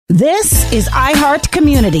This is iHeart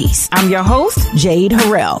Communities. I'm your host, Jade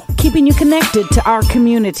Harrell, keeping you connected to our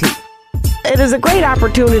community. It is a great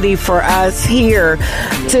opportunity for us here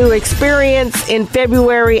to experience in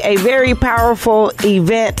February a very powerful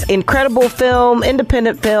event, incredible film,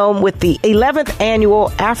 independent film with the 11th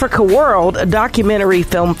annual Africa World Documentary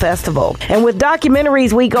Film Festival. And with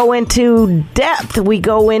documentaries, we go into depth. We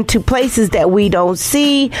go into places that we don't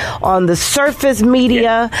see on the surface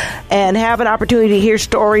media and have an opportunity to hear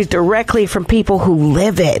stories directly from people who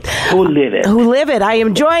live it. Who live it. I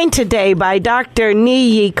am joined today by Dr.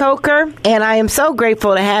 Niyi, and I am so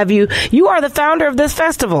grateful to have you. You are the founder of this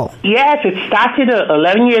festival. Yes, it started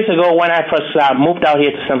 11 years ago when I first moved out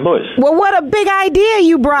here to St. Louis. Well, what a big idea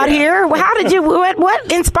you brought here. How did you,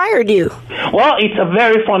 what inspired you? Well, it's a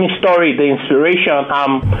very funny story, the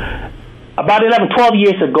inspiration. About 12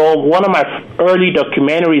 years ago, one of my early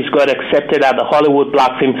documentaries got accepted at the Hollywood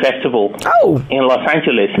Black Film Festival in Los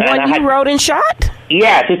Angeles. One you wrote and shot?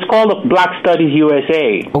 Yes, it's called Black Studies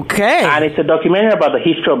USA. Okay. And it's a documentary about the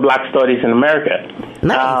history of black studies in America.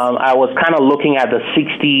 Nice. I was kind of looking at the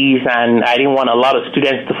 60s, and I didn't want a lot of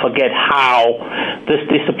students to forget how this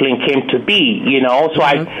discipline came to be, you know. So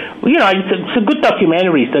it's a good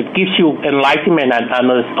documentary that gives you enlightenment and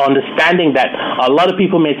understanding that a lot of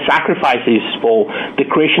people made sacrifices for the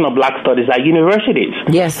creation of black studies at universities.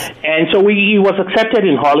 Yes. And so he was accepted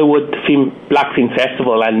in Hollywood Black Film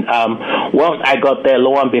Festival, and once I got there,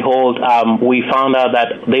 lo and behold, we found out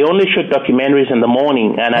that they only shoot documentaries in the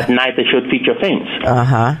morning, and at night they shoot feature films.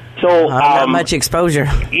 So not much exposure.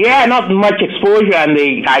 Yeah, not much exposure. And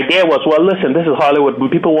the idea was, well, listen, this is Hollywood.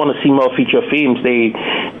 When people want to see more feature films,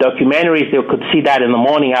 documentaries, they could see that in the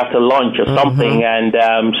morning after lunch or something. And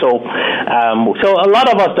so a lot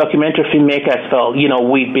of us documentary filmmakers felt, you know,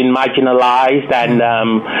 we'd been marginalized, and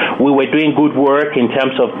we were doing good work in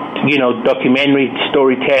terms of, you know, documentary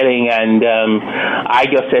storytelling. And I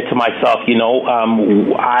just said to myself, you know,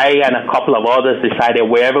 I and a couple of others decided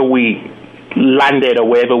wherever we landed or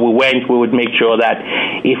wherever we went, we would make sure that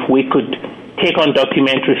if we could take on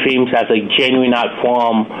documentary films as a genuine art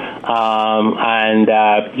form and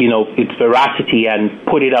you know, its veracity, and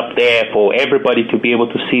put it up there for everybody to be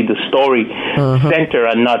able to see the story center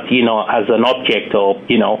and not, you know, as an object or,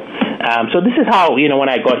 you know. So this is how, you know, when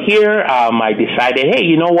I got here, I decided, hey,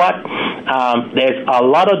 you know what? There's a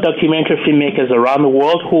lot of documentary filmmakers around the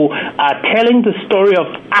world who are telling the story of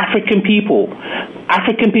African people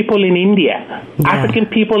in India, African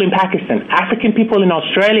people in Pakistan, African people in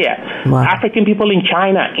Australia, African people in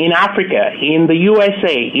China, in Africa, in the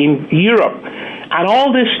USA, in Europe. And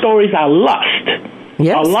all these stories are lost.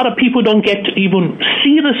 Yes. A lot of people don't get to even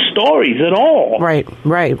see the stories at all. Right.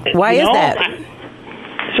 Why is that?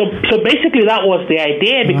 So basically that was the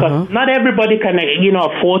idea, because not everybody can, you know,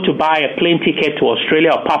 afford to buy a plane ticket to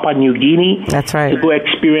Australia or Papua New Guinea. That's right. To go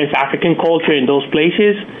experience African culture in those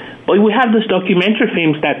places. But we have these documentary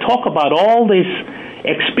films that talk about all these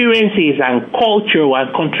experiences and culture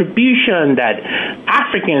and contribution that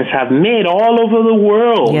Africans have made all over the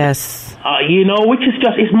world. Yes. You know, which is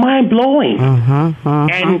just, it's mind-blowing.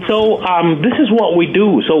 And so this is what we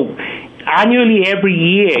do. So annually, every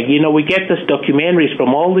year, you know, we get these documentaries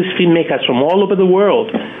from all these filmmakers from all over the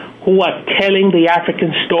world who are telling the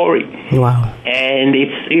African story. Wow. And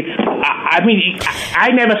I mean,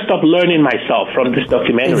 I never stop learning myself from this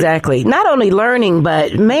documentary. Exactly. Not only learning,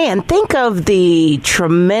 but man, think of the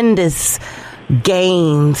tremendous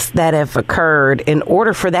gains that have occurred in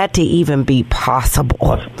order for that to even be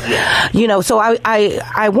possible. You know, so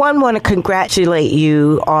I want to congratulate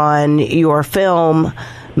you on your film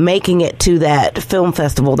making it to that film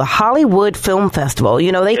festival, the Hollywood Film Festival.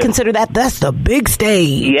 You know, they consider that's the big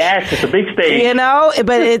stage. Yes, it's a big stage. You know,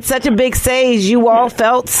 but it's such a big stage, you all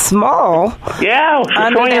felt small. Yeah,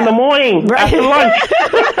 showing in the morning after lunch.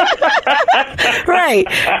 Right.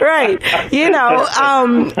 You know,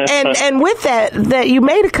 and with that you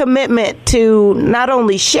made a commitment to not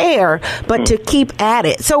only share, but to keep at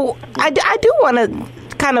it. So I do want to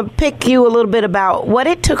kind of pick you a little bit about what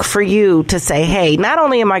it took for you to say, hey, not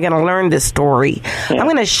only am I going to learn this story, I'm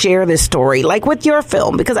going to share this story, like with your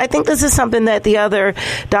film, because I think this is something that the other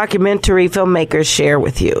documentary filmmakers share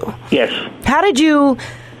with you. Yes. How did you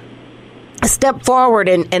step forward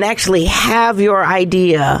and actually have your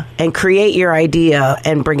idea and create your idea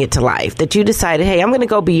and bring it to life, that you decided, hey, I'm going to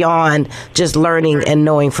go beyond just learning and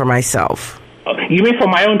knowing for myself? You mean for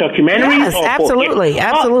my own documentary? Yes, absolutely.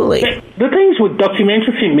 The things with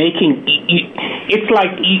documentary filmmaking, it's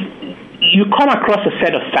like you come across a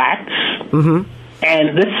set of facts,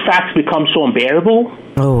 And this fact becomes so unbearable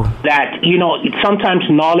that, sometimes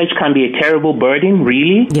knowledge can be a terrible burden,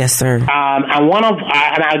 really. Yes, sir. And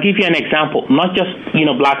I'll give you an example, not just,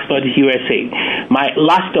 Black Studies USA. My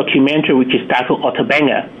last documentary, which is titled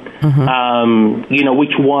Otabenga,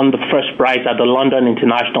 which won the first prize at the London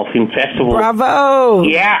International Film Festival. Bravo!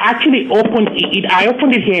 Yeah, actually I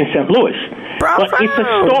opened it here in St. Louis. Bravo! But it's a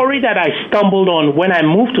story that I stumbled on when I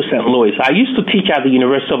moved to St. Louis. I used to teach at the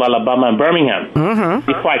University of Alabama in Birmingham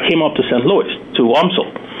before I came up to St. Louis, to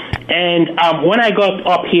UMSL. And when I got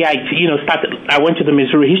up here, I went to the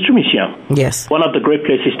Missouri History Museum. Yes. One of the great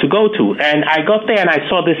places to go to. And I got there and I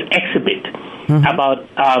saw this exhibit about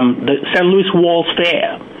the St. Louis World's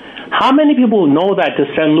Fair. How many people know that the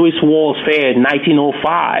St. Louis World's Fair in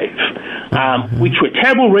 1905, which were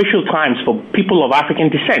terrible racial times for people of African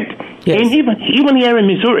descent, and even here in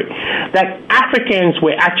Missouri, that Africans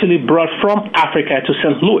were actually brought from Africa to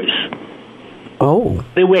St. Louis. Oh.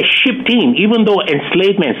 They were shipped in, even though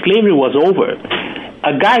slavery was over.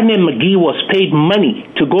 A guy named McGee was paid money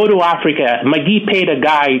to go to Africa. McGee paid a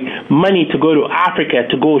guy money to go to Africa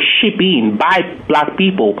to go ship in, buy black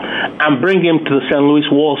people, and bring him to the St. Louis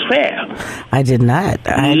World's Fair. I did not.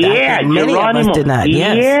 Many of us did not.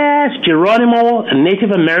 Yes, Geronimo and Native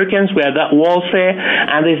Americans were at that World's Fair,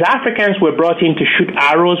 and these Africans were brought in to shoot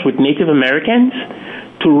arrows with Native Americans,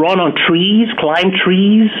 to run on trees, climb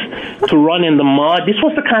trees, to run in the mud. This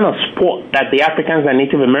was the kind of sport that the Africans and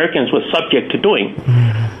Native Americans were subject to doing.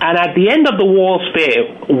 And at the end of the World's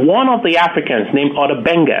Fair, one of the Africans, named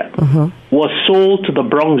Otabenga, was sold to the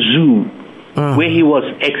Bronx Zoo, where he was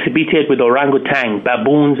exhibited with orangutan,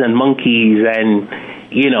 baboons, and monkeys, and,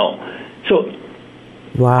 So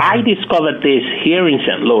I discovered this here in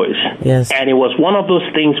St. Louis. Yes. And it was one of those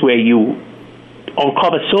things where you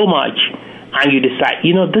uncover so much, and you decide,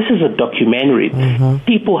 this is a documentary.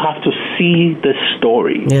 People have to see the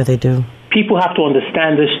story. Yeah, they do. People have to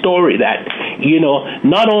understand the story that,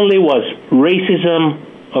 not only was racism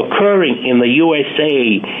occurring in the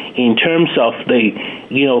USA in terms of the,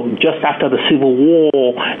 just after the Civil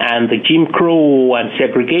War and the Jim Crow and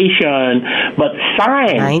segregation, but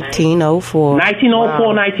science. 1904.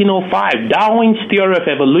 1905, Darwin's theory of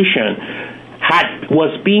evolution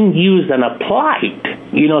was being used and applied,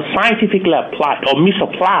 scientifically applied or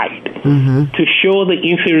misapplied to show the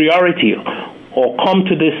inferiority or come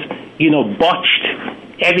to this, botched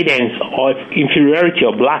evidence of inferiority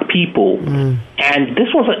of black people. And this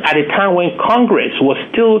was at a time when Congress was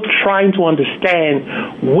still trying to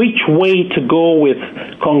understand which way to go with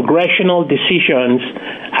congressional decisions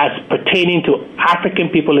as pertaining to African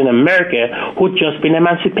people in America who'd just been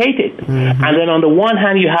emancipated. And then on the one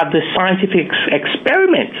hand, you have this scientific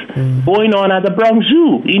experiment going on at the Bronx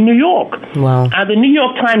Zoo in New York. Wow. And the New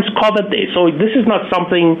York Times covered this. So this is not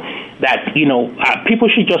something that, people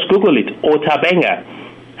should just Google it, Otabenga.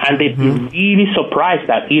 And they'd be really surprised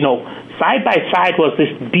that, side by side was this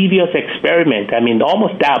devious experiment. I mean,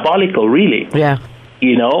 almost diabolical, really. Yeah.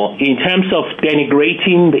 In terms of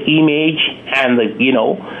denigrating the image and the,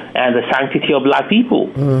 and the sanctity of black people.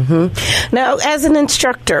 Now, as an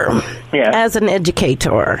instructor, as an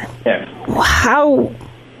educator, how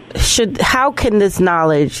can this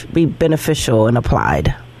knowledge be beneficial and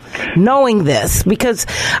applied? Knowing this, because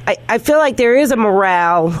I feel like there is a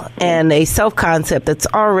morale and a self-concept that's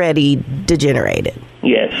already degenerated.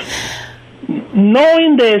 Yes.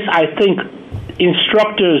 Knowing this, I think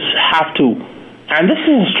instructors have to, and this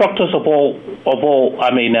is instructors of all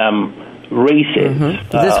races. Is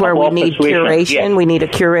this where we need curation? Yes. We need a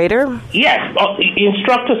curator? Yes.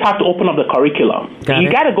 Instructors have to open up the curriculum. You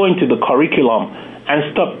got to go into the curriculum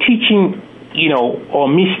and stop teaching, or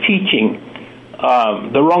misteaching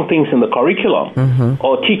the wrong things in the curriculum,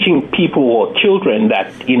 or teaching people or children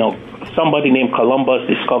that, somebody named Columbus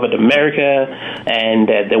discovered America, and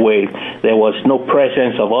that there was no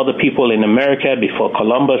presence of other people in America before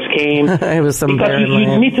Columbus came. It was some because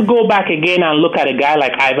you need to go back again and look at a guy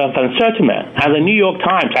like Ivan van Sertima and the New York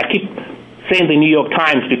Times. I keep saying the New York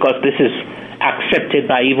Times because this is accepted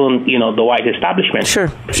by even the white establishment. Sure.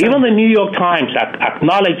 Even the New York Times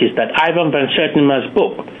acknowledges that Ivan van Sertima's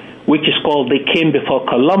book, which is called They Came Before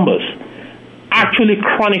Columbus, actually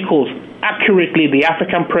chronicles accurately the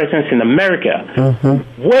African presence in America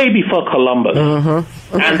way before Columbus.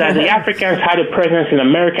 And that the Africans had a presence in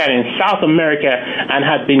America and in South America and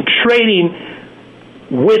had been trading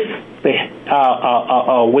with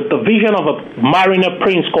the vision of a mariner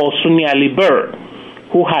prince called Sunni Ali Burr,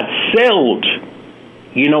 who had sailed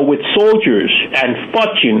with soldiers and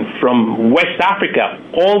fortune from West Africa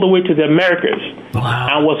all the way to the Americas.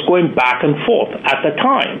 Wow. And was going back and forth at the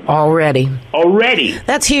time. Already.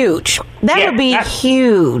 That's huge. That would be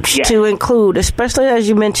huge to include, especially as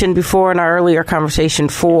you mentioned before in our earlier conversation,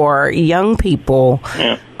 for young people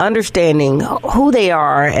understanding who they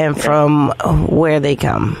are and from where they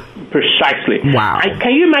come. Precisely. Wow.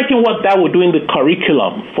 Can you imagine what that would do in the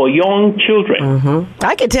curriculum for young children? Mm-hmm.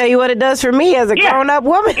 I can tell you what it does for me as a grown-up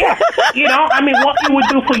woman. Yeah. What it would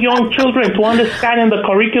do for young children to understand in the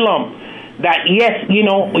curriculum that, yes,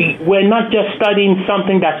 we're not just studying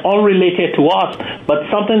something that's unrelated to us, but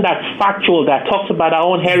something that's factual, that talks about our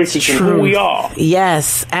own heritage and who we are.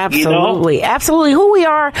 Yes, absolutely. Absolutely. Who we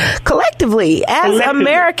are collectively, as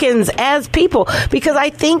Americans, as people. Because I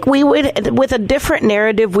think we would, with a different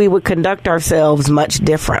narrative, we would conduct ourselves much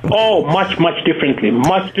differently. Oh, much differently.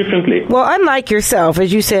 Much differently. Well, unlike yourself,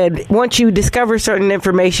 as you said, once you discover certain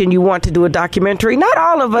information, you want to do a documentary. Not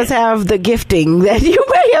all of us have the gifting that you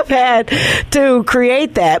may have had to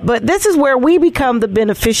create that, but this is where we become the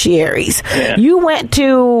beneficiaries. Yeah. You went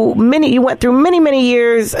through many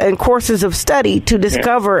years and courses of study to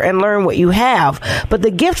discover and learn what you have. But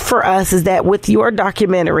the gift for us is that with your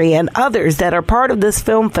documentary and others that are part of this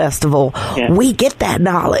film festival, we get that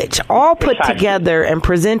knowledge all put together and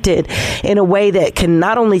presented in a way that can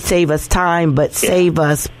not only save us time, but save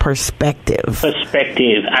us perspective.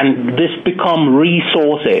 And this become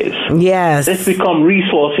resources. Yes. This become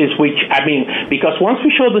resources which, because once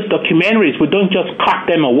we show these documentaries, we don't just cut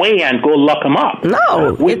them away and go lock them up.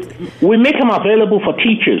 No. We make them available for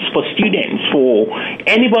teachers, for students, for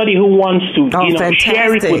anybody who wants to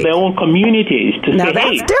share it with their own communities. Now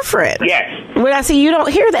that's different. Yes. When I see you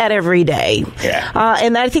don't hear that every day. Yeah.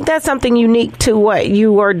 And I think that's something unique to what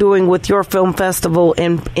you are doing with your film festival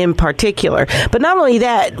in particular. But not only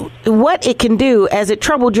that, what it can do, as it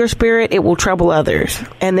troubled your spirit, it will trouble others.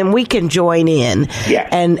 And then we can join in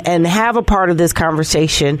and have a part of this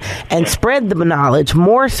conversation and spread the knowledge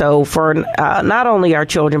more so for not only our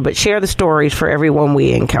children, but share the stories for everyone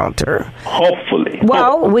we encounter. Hopefully.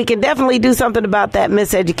 Well, we can definitely do something about that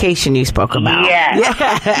miseducation you spoke about.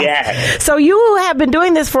 Yeah. So you have been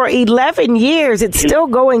doing this for 11 years. It's still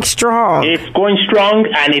going strong. It's going strong,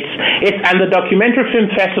 and and the Documentary Film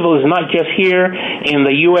Festival is not just here in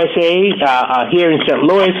the USA, here in St.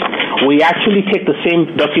 Louis. We actually take the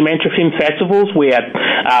same documentary film festivals. We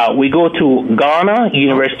go to Ghana,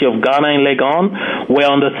 University of Ghana in Leone. We're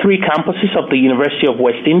on the 3 campuses of the University of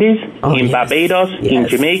West Indies, Barbados, in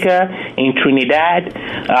Jamaica, in Trinidad.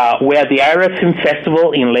 We're at the Ira Film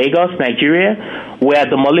Festival in Lagos, Nigeria. We're at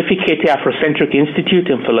the Molificate Afrocentric Institute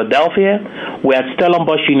in Philadelphia. We're at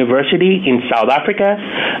Stellenbosch University in South Africa.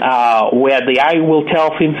 We're at the I Will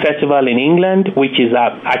Tell Film Festival in England, which is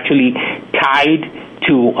actually tied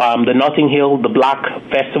to the Notting Hill, the Black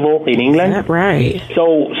Festival in England. Is that right?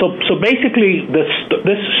 So basically,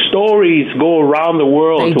 these stories go around the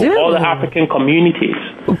world to all the African communities.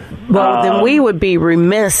 Well, then we would be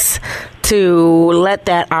remiss to let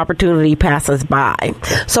that opportunity pass us by.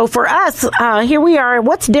 So for us, here we are.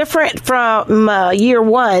 What's different from year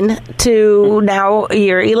 1 to now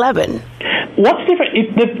year 11? What's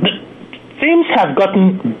different? The films have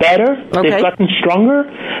gotten better. Okay. They've gotten stronger.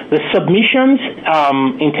 The submissions,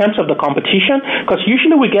 in terms of the competition, because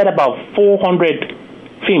usually we get about 400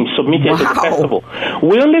 films submitted to the festival.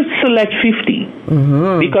 We only select 50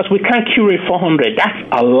 because we can't curate 400. That's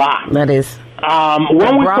a lot. That is.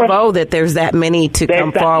 Bravo that there's that many to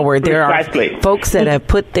come forward. There are folks that have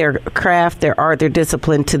put their craft, their art, their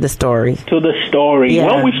discipline to the story. Yeah.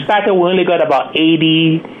 When we started, we only got about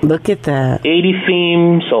 80. Look at that. 80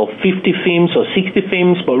 films or 50 films or 60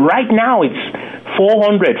 films. But right now it's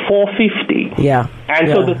 400, 450. Yeah. And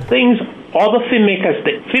so the things, all the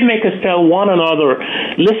filmmakers tell one another,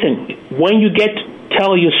 listen, when you get to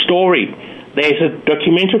tell your story, there's a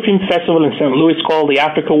documentary film festival in St. Louis called the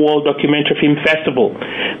Africa World Documentary Film Festival.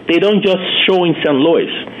 They don't just show in St.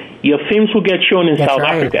 Louis. Your films will get shown in South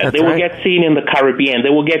Africa. They will get seen in the Caribbean.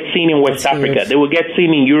 They will get seen in West Africa. They will get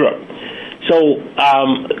seen in Europe. So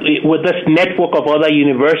with this network of other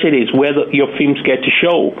universities where your films get to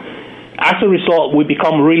show, as a result, we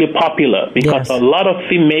become really popular because a lot of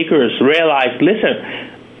filmmakers realize,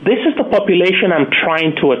 listen, this is the population I'm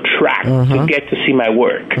trying to attract to get to see my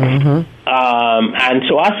work. And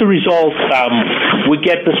so as a result, we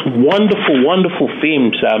get this wonderful, wonderful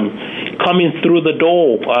films coming through the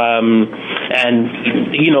door and,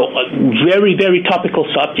 very, very topical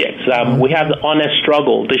subjects. We have the Honest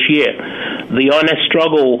Struggle this year. The Honest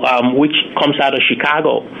Struggle, which comes out of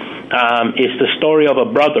Chicago, is the story of a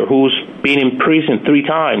brother who's been in prison 3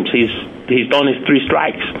 times. He's he's done his 3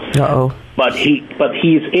 strikes. Uh-oh. But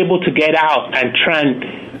he's able to get out and try and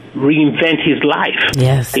reinvent his life.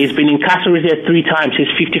 Yes. He's been incarcerated 3 times. He's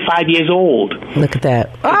 55 years old. Look at that.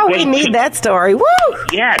 Oh, we need that story. Woo!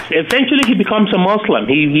 Yes. Eventually he becomes a Muslim.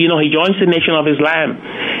 He joins the Nation of Islam,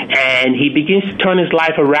 and he begins to turn his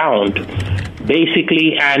life around,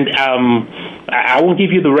 basically, and I won't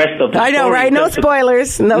give you the rest of the story. I know, right? No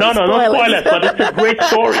spoilers. No spoilers. But it's a great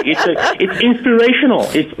story. It's inspirational.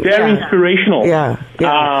 It's very inspirational. Yeah.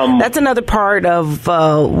 That's another part of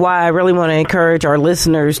why I really want to encourage our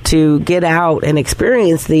listeners to get out and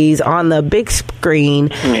experience these on the big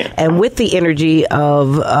screen and with the energy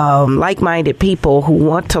of like-minded people who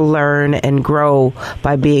want to learn and grow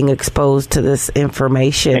by being exposed to this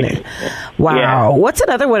information. Wow. Yeah. What's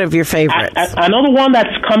another one of your favorites? Another one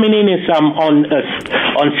that's coming in is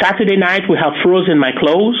on Saturday night we have Frozen My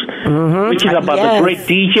Clothes, which is about the great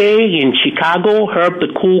DJ in Chicago, Herb the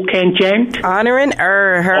Cool Ken Gent. Honoring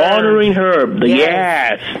Herb.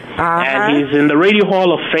 Yes. And he's in the Radio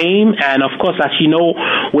Hall of Fame. And of course, as you know,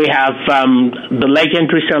 we have the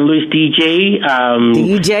legendary St. Louis DJ.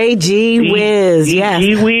 DJ G Wiz. Yes.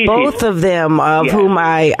 G-Wiz. Both of them of whom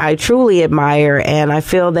I truly admire. And I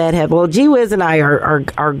feel that G Wiz and I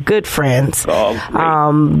are good friends.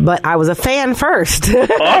 But I was a fan first.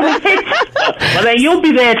 But then you'll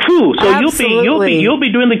be there too. So you'll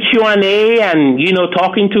be doing the Q&A and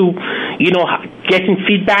talking to getting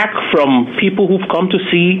feedback from people who've come to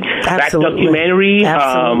see that documentary.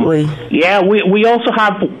 Absolutely. We also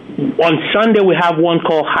have on Sunday we have one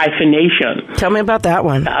called Hyphenation. Tell me about that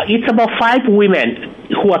one. It's about 5 women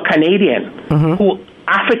who are Canadian who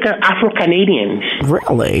Afro-Canadians.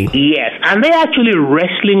 Really? Yes. And they're actually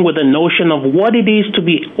wrestling with the notion of what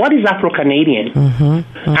is Afro-Canadian?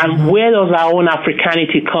 And where does our own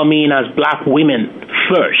Africanity come in as black women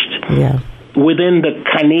first? Yeah. Within the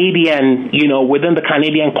Canadian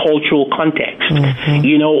cultural context.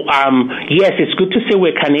 Yes, it's good to say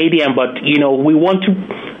we're Canadian, but, we want to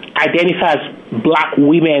identify as black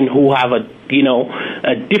women who have a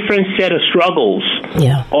different set of struggles.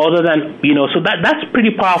 Yeah. Other than, so that's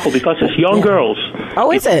pretty powerful because it's young girls.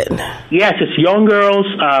 Oh, is it? Yes, it's young girls,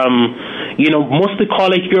 mostly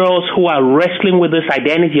college girls who are wrestling with this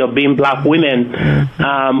identity of being black women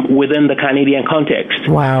within the Canadian context.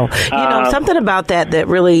 Wow. Something about that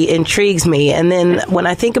really intrigues me. And then when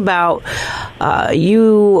I think about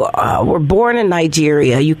you were born in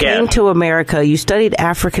Nigeria, you came to America, you studied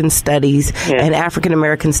African studies and African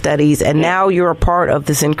American studies, and now you're a part of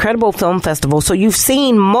this incredible film festival. So you've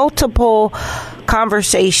seen multiple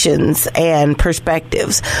conversations and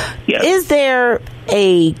perspectives. Yes. Is there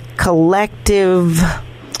a collective,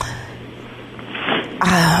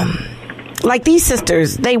 like these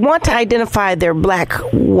sisters, they want to identify their black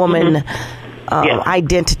woman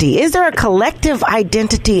identity. Is there a collective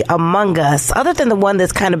identity among us other than the one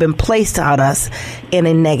that's kind of been placed on us in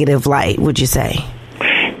a negative light, would you say?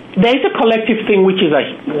 There's a collective thing which is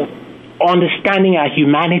understanding our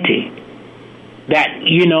humanity. That,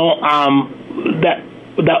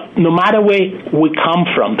 that no matter where we come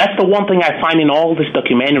from, that's the one thing I find in all this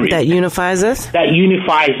documentary. That unifies us? That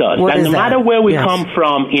unifies us. What that is no matter where we come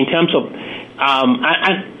from in terms of,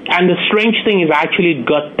 and the strange thing is I actually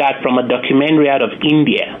got that from a documentary out of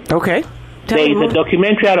India. Okay. There is a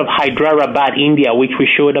documentary out of Hyderabad, India, which we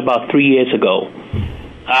showed about 3 years ago,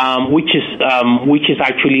 which is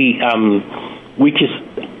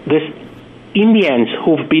this Indians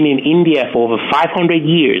who've been in India for over 500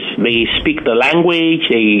 years. They speak the language.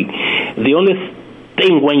 The only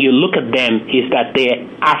thing when you look at them is that they're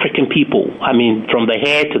African people. I mean, from their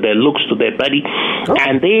hair to their looks to their body. Oh.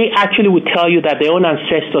 And they actually would tell you that their own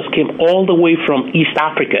ancestors came all the way from East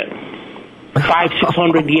Africa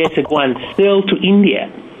 500-600 years ago and still to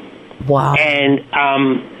India. Wow. And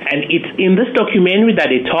it's in this documentary that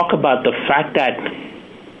they talk about the fact that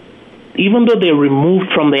even though they're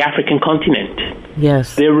removed from the African continent,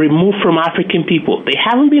 yes, they're removed from African people, they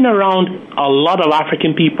haven't been around a lot of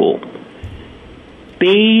African people.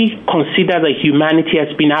 They consider that humanity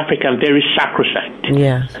as being African very sacrosanct.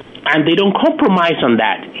 Yes. And they don't compromise on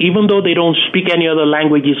that, even though they don't speak any other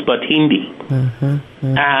languages but Hindi.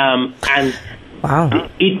 And wow,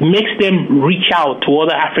 it makes them reach out to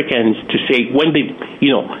other Africans to say, when they,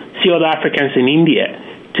 see other Africans in India,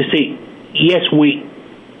 to say, yes, we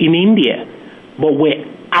in India, but we're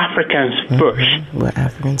Africans first. We're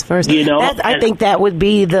Africans first. I think that would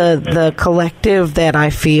be the collective that I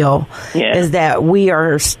feel is that we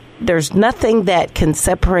are. There's nothing that can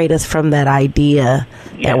separate us from that idea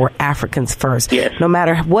that we're Africans first. Yes. No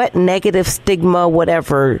matter what negative stigma,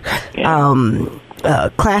 whatever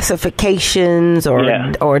classifications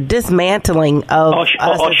or dismantling of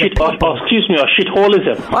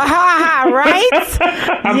shitholism. Right?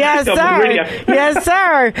 Yes, sir. Yes,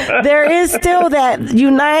 sir. There is still that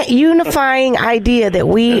unifying idea that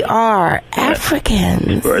we are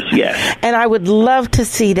Africans. Yes. And I would love to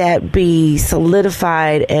see that be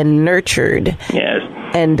solidified and nurtured. Yes.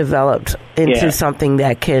 And developed into something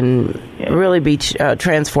that can really be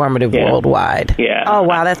transformative worldwide. Yeah. Oh,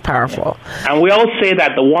 wow, that's powerful. And we all say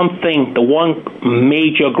that the one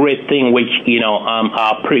major great thing which,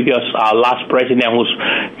 our last president, who's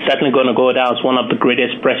certainly going to go down as one of the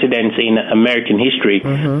greatest presidents in American history,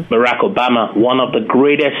 Barack Obama, one of the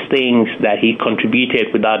greatest things that he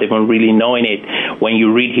contributed without even really knowing it, when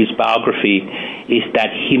you read his biography, is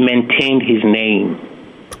that he maintained his name.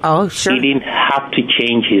 Oh, sure. He didn't have to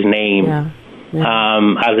change his name. Yeah.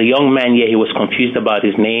 As a young man, he was confused about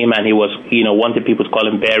his name, and he was, wanted people to call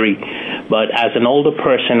him Barry. But as an older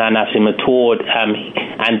person and as he matured,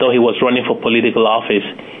 and though he was running for political office,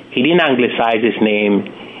 he didn't anglicize his name.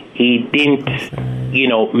 He didn't,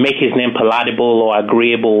 make his name palatable or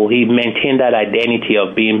agreeable. He maintained that identity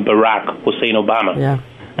of being Barack Hussein Obama. Yeah.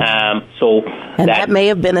 And that may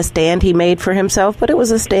have been a stand he made for himself, but it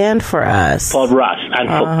was a stand for us. For us and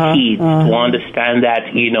for kids to understand that,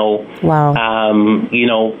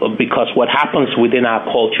 because what happens within our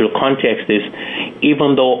cultural context is,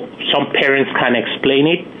 even though some parents can't explain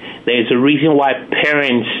it, there's a reason why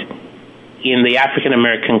parents in the African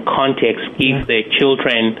American context give their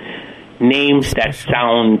children names that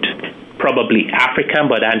sound probably African,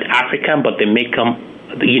 but they make them,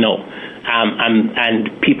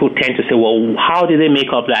 and people tend to say, well, how did they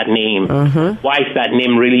make up that name? Why is that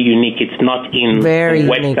name really unique? It's not in the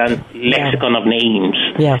Western lexicon of names.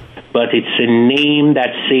 Yeah. But it's a name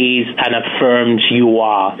that says and affirms you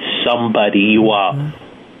are somebody, you are,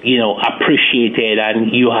 appreciated,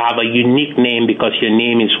 and you have a unique name because your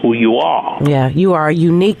name is who you are. Yeah, you are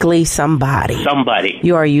uniquely somebody.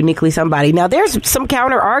 You are uniquely somebody. Now, there's some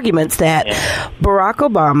counter arguments that Barack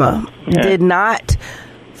Obama did not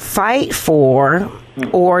fight for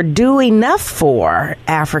or do enough for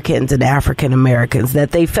Africans and African Americans,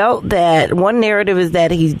 that they felt that one narrative is that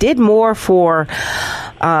he did more for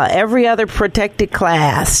every other protected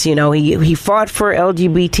class. He fought for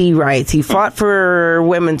LGBT rights. He fought for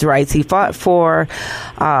women's rights. He fought for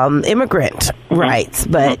immigrant rights.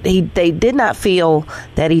 But they did not feel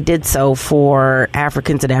that he did so for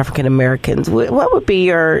Africans and African Americans. What would be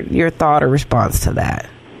your thought or response to that?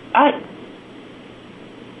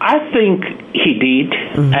 I think he did,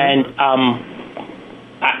 and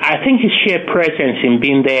I think his sheer presence in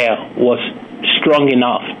being there was strong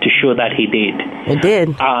enough to show that he did. It did.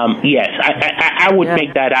 Yes, I would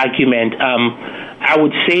make that argument. I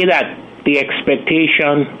would say that the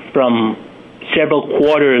expectation from several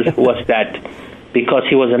quarters was that because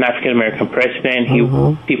he was an African American president,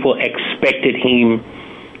 people expected him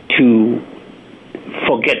to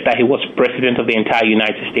forget that he was president of the entire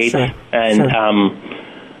United States,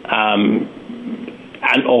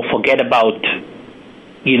 or forget about,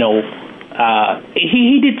 he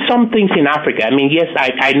did some things in Africa. I mean, yes,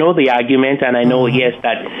 I know the argument, and I know, yes,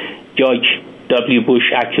 that George W.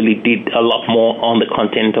 Bush actually did a lot more on the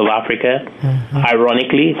continent of Africa,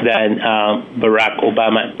 ironically, than Barack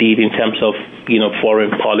Obama did in terms of,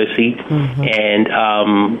 foreign policy and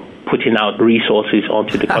putting out resources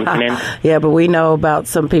onto the continent. Yeah, but we know about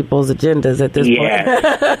some people's agendas at this point.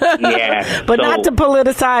 But not to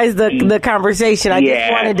politicize the conversation. I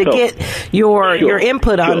just wanted to get your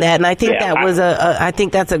input on that, and I think that was I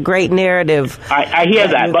think that's a great narrative. I hear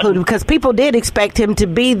that, because people did expect him to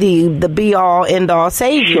be the be all end all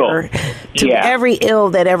savior to every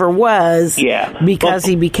ill that ever was. Because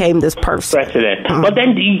he became this president. But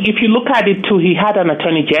then, if you look at it too, he had an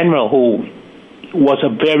attorney general who was a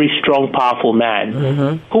very strong, powerful man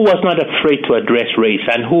who was not afraid to address race,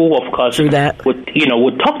 and who, of course, would talk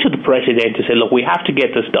to the president to say, "Look, we have to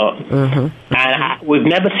get this done." And we've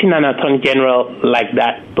never seen an attorney general like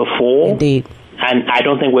that before. Indeed. And I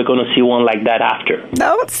don't think we're going to see one like that after.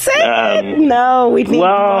 Don't say it. No, we need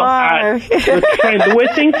more. The way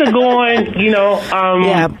things are going,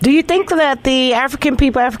 Do you think that the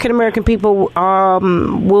African American people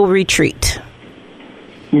will retreat?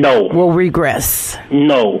 No. Will regress?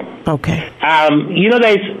 No. Okay.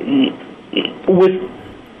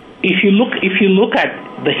 If you look at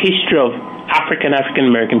the history of African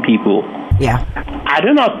American people, I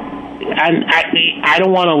don't know, and I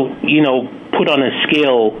don't want to put on a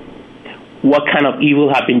scale what kind of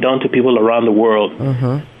evil have been done to people around the world,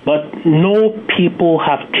 but no people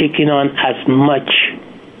have taken on as much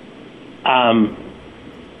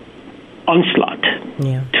onslaught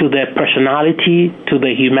to their personality, to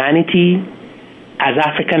their humanity as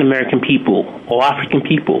African American people or African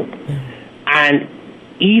people. And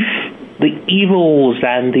if the evils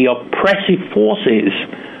and the oppressive forces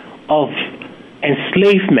of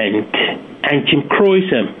enslavement and Jim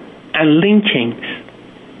Crowism and lynchings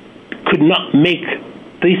could not make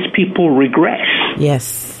these people regress.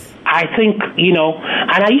 Yes. I think,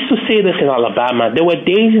 and I used to say this in Alabama. There were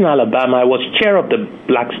days in Alabama, I was chair of the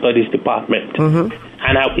Black Studies Department. Mm-hmm.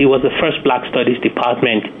 And it was the first Black Studies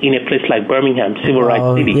Department in a place like Birmingham, Civil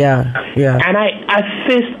Rights City. Yeah. And I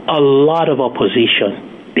faced a lot of opposition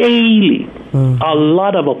daily, a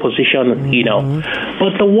lot of opposition,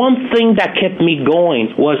 But the one thing that kept me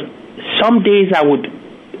going was some days I would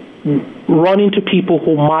run into people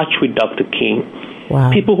who marched with Dr. King,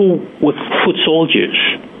 people who were foot soldiers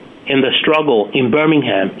in the struggle in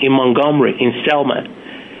Birmingham, in Montgomery, in Selma.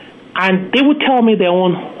 And they would tell me their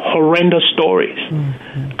own horrendous stories.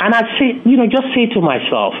 Mm-hmm. And I'd say, just say to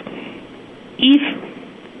myself, if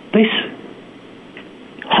this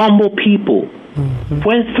humble people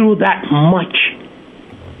went through that much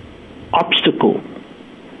obstacle,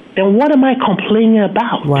 then what am I complaining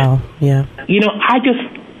about? Wow, yeah. I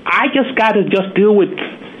just got to just deal with,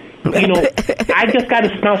 I just got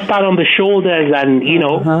to start on the shoulders and,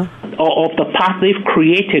 of the path they've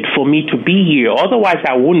created for me to be here. Otherwise,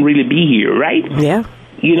 I wouldn't really be here, right? Yeah.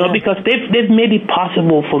 Because they've made it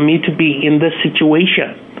possible for me to be in this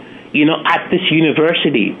situation, at this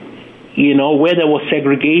university, where there was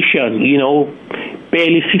segregation,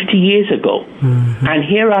 barely 50 years ago. Mm-hmm. And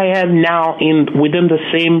here I am now within the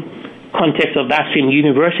same context of that same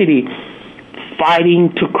university,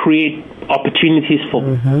 fighting to create opportunities for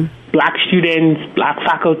Black students, Black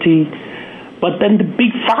faculty. But then the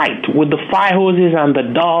big fight with the fire hoses and the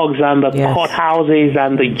dogs and the courthouses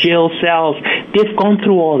and the jail cells, they've gone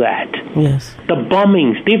through all that. Yes. The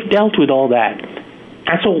bombings, they've dealt with all that.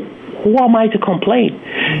 And so who am I to complain?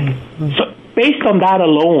 Mm-hmm. So based on that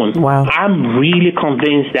alone, I'm really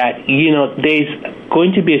convinced that, there's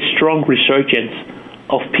going to be a strong resurgence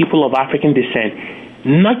of people of African descent.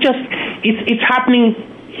 Not just, it's happening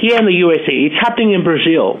here in the USA, it's happening in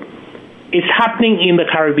Brazil, it's happening in the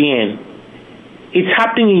Caribbean, it's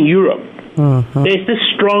happening in Europe. Mm-hmm. There's this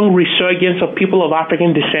strong resurgence of people of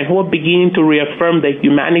African descent who are beginning to reaffirm their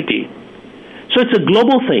humanity. So it's a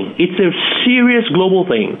global thing. It's a serious global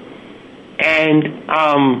thing. And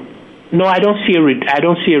no, I don't see a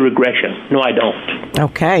regression. No, I don't.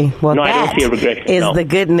 Okay. Well, no, I don't see a regression. Is the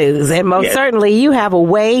good news. And most certainly you have a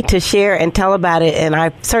way to share and tell about it. And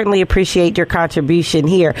I certainly appreciate your contribution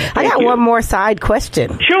here. I got one more side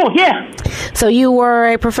question. Sure, yeah. So you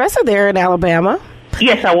were a professor there in Alabama.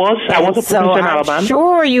 Yes, I was. I was a professor in Alabama. I'm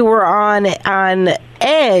sure you were on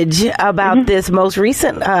edge about this most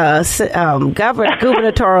recent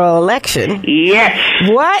gubernatorial election. Yes.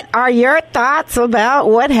 What are your thoughts about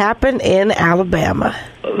what happened in Alabama?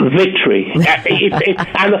 Victory. And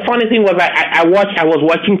the funny thing was, I was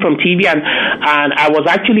watching from TV, and I was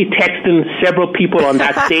actually texting several people on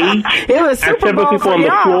that stage. It was Super and several Bowl people on the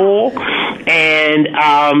floor. And,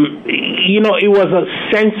 it was a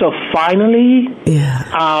sense of finally,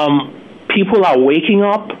 people are waking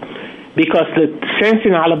up. Because the sense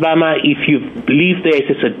in Alabama, if you live there,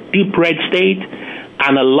 it's a deep red state,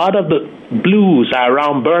 and a lot of the blues are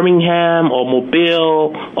around Birmingham or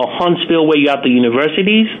Mobile or Huntsville, where you have the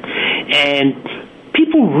universities, and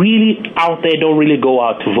people really out there don't really go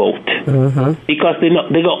out to vote because they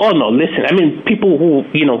go, oh no, listen. I mean, people who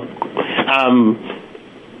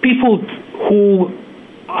people who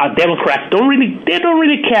are Democrats don't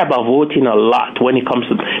really care about voting a lot when it comes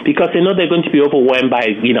to, because they know they're going to be overwhelmed by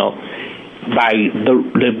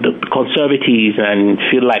the conservatives and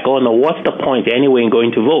feel like, oh no, what's the point anyway in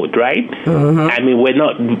going to vote, right? I mean,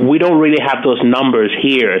 we don't really have those numbers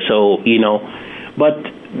here, so but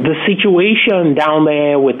the situation down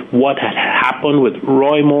there with what had happened with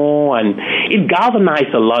Roy Moore, and it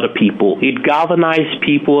galvanized a lot of people. It galvanized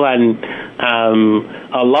people, and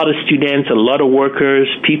a lot of students, a lot of workers,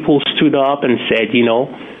 people stood up and said,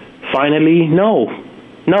 finally, no,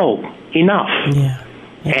 enough. Yeah.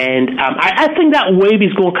 And I think that wave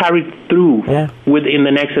is going to carry through within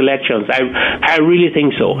the next elections. I really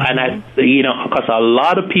think so. And because a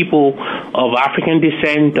lot of people of African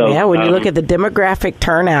descent. When you look at the demographic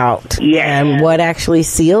turnout and what actually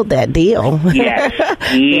sealed that deal. Yes.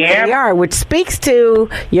 Here we are, which speaks to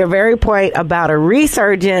your very point about a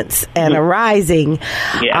resurgence and a rising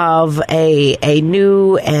of a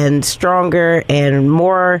new and stronger and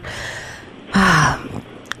more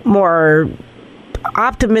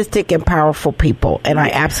optimistic and powerful people, and I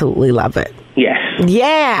absolutely love it. Yes.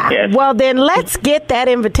 Yeah. Yes. Well, then let's get that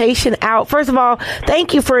invitation out. First of all,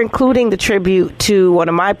 thank you for including the tribute to one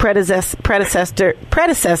of my predecessors,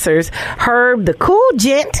 Herb the Cool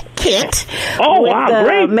Gent Kent. Oh, wow,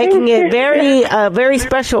 great. Making it very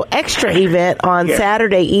special extra event on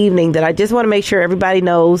Saturday evening that I just want to make sure everybody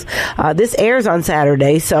knows. This airs on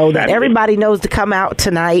Saturday, so that everybody knows to come out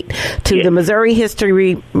tonight to the Missouri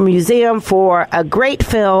History Museum for a great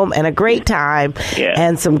film and a great time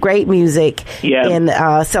and some great music in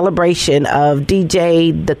celebration of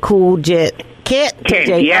DJ the Cool Gent Kent,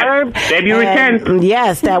 DJ Herb. February 10th.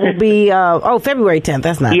 Yes, that will be, February 10th.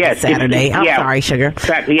 That's not Saturday. I'm sorry, sugar.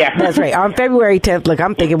 That's right. On February 10th, look,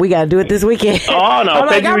 I'm thinking we got to do it this weekend. Oh, no.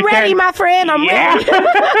 I'm ready, my friend. I'm ready.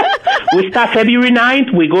 We start February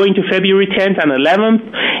 9th. We go into February 10th and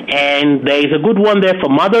 11th. And there is a good one there for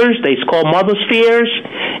mothers. It's called Mother's Fears.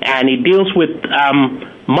 And it deals with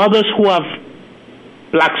mothers who have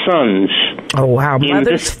black sons. Oh, wow.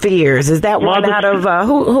 Mother's Fears. Is that one out of,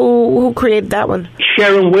 who created that one?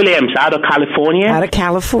 Sharon Williams out of California. Out of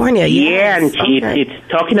California, yes. Yeah, and it's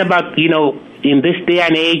talking about, in this day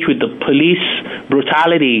and age with the police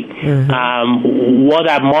brutality, what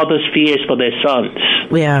are mothers' fears for their sons?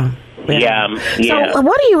 Yeah. So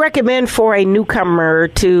what do you recommend for a newcomer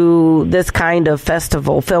to this kind of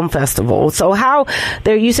film festival? So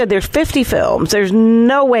you said there's 50 films. There's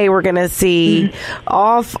no way we're going to see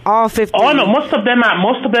all 50. Oh no, most of them are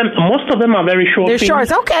very short. They're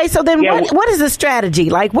shorts. Okay, so then what is the strategy?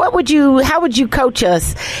 Like how would you coach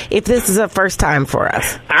us if this is a first time for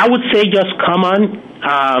us? I would say just come on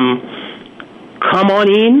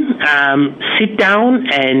in, sit down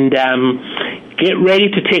and get ready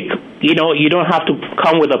to take, you don't have to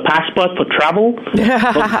come with a passport for travel,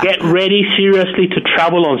 but get ready seriously to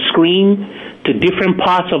travel on screen to different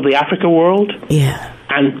parts of the African world. Yeah.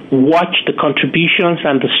 And watch the contributions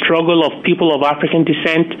and the struggle of people of African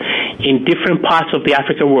descent in different parts of the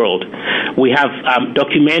African world. We have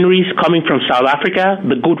documentaries coming from South Africa,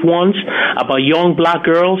 the good ones, about young black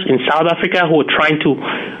girls in South Africa who are trying to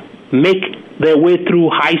make their way through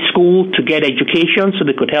high school to get education so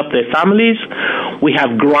they could help their families. We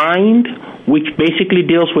have Grind, which basically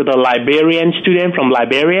deals with a Liberian student from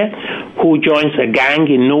Liberia who joins a gang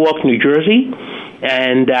in Newark, New Jersey,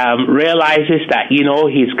 and realizes that,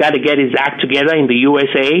 he's got to get his act together in the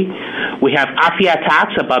USA. We have Afia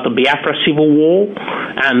Attacks about the Biafra Civil War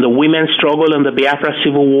and the women's struggle in the Biafra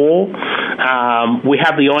Civil War. We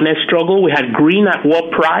have the Honest Struggle. We had Green at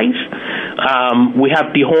What Price. We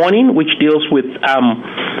have Dehorning, which deals with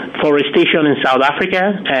forestation in South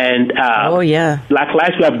Africa, and Black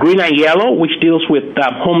Lives. We have Green and Yellow, which deals with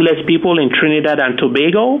homeless people in Trinidad and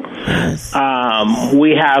Tobago. Yes.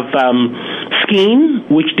 We have Skin,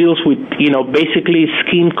 which deals with, basically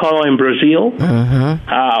skin color in Brazil.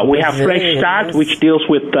 We have Fresh Start, which deals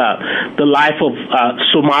with the life of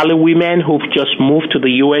Somali women who've just moved to the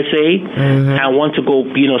USA and want to go,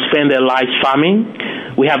 spend their lives farming.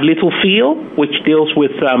 We have Little Feel, which deals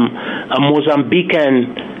with a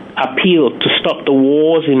Mozambican appeal to stop the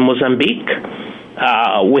wars in Mozambique.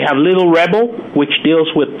 We have Little Rebel, which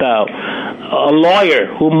deals with a lawyer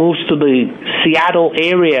who moves to the Seattle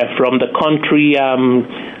area from the country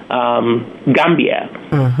Gambia,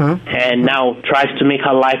 and now tries to make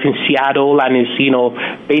her life in Seattle and is,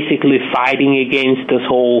 basically fighting against this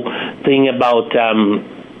whole thing about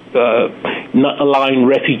not allowing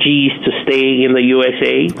refugees to stay in the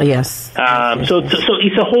USA. Yes. So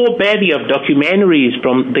it's a whole bevy of documentaries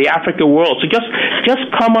from the African world. So just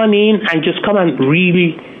come on in and just come and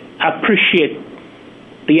really appreciate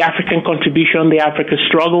the African contribution, the African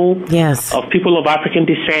struggle of people of African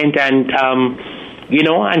descent, and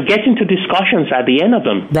and get into discussions at the end of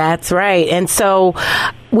them. That's right. And so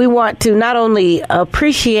we want to not only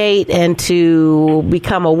appreciate and to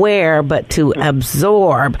become aware, but to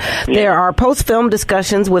absorb. There are post-film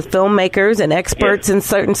discussions with filmmakers and experts in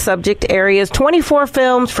certain subject areas. 24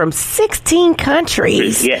 films from 16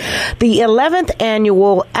 countries. The 11th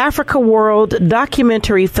annual Africa World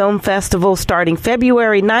Documentary Film Festival starting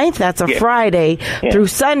February 9th. That's a Friday through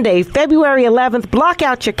Sunday, February 11th. Block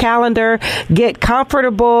out your calendar, get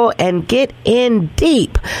comfortable, and get in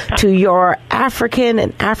deep to your African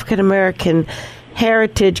and African-American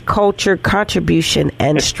heritage, culture, contribution,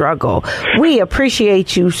 and struggle. We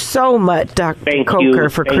appreciate you so much, Dr. Coker,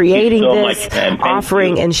 for creating this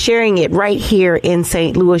offering and sharing it right here in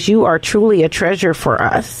St. Louis. You are truly a treasure for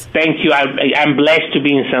us. Thank you. I'm blessed to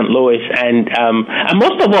be in St. Louis, and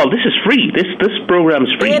most of all, this is free. This program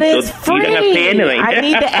is free. It is free. You don't have to pay anything. I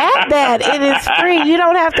need to add that. It is free. You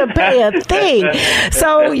don't have to pay a thing.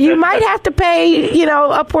 So you might have to pay,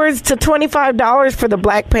 upwards to $25 for the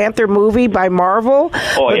Black Panther movie by Marvel.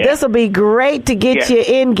 But this will be great to get you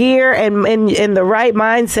in gear and in the right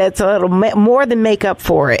mindset, so it'll more than make up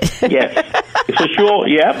for it. Yes, for sure.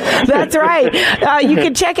 Yeah, that's right. You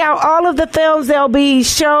can check out all of the films. They'll be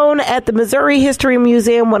shown at the Missouri History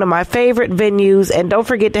Museum, one of my favorite venues. And don't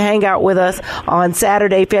forget to hang out with us on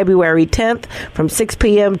Saturday, February 10th from 6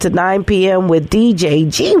 p.m. to 9 p.m. with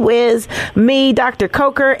DJ G Wiz, me, Dr.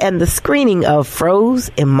 Coker, and the screening of Froze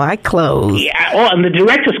in My Clothes. Yeah. Oh, and the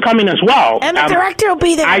director's coming as well. And the director will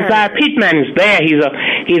be there. Isaiah Pittman is there. He's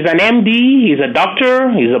an MD. He's a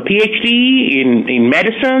doctor. He's a PhD in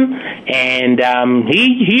medicine, and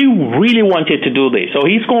he really wanted to do this. So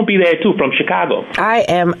he's going to be there too from Chicago. I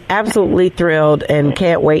am absolutely thrilled and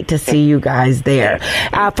can't wait to see you guys there.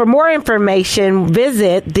 For more information,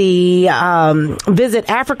 visit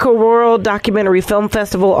Africa World Documentary Film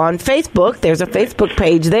Festival on Facebook. There's a Facebook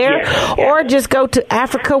page there, or just go to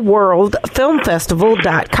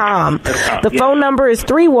AfricaWorldFilmFestival.com. The phone number is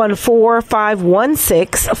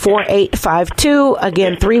 314-516-4852.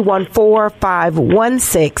 Again,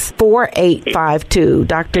 314-516-4852.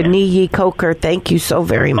 Dr. Niyi Coker, thank you so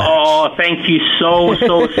very much. Oh, thank you so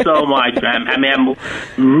much. I'm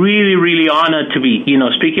really, really honored to be,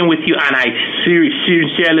 speaking with you, and I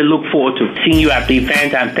sincerely look forward to seeing you at the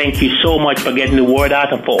event, and thank you so much for getting the word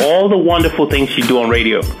out and for all the wonderful things you do on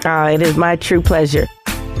radio. It is my true pleasure.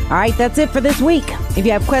 All right, that's it for this week. If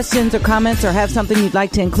you have questions or comments or have something you'd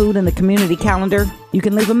like to include in the community calendar, you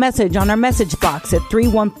can leave a message on our message box at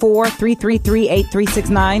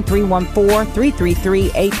 314-333-8369,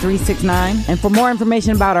 314-333-8369. And for more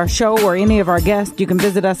information about our show or any of our guests, you can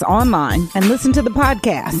visit us online and listen to the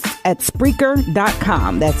podcast at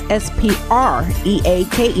Spreaker.com. That's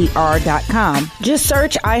SPREAKER.com. Just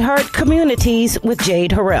search iHeart Communities with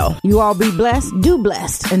Jade Harrell. You all be blessed, do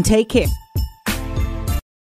blessed, and take care.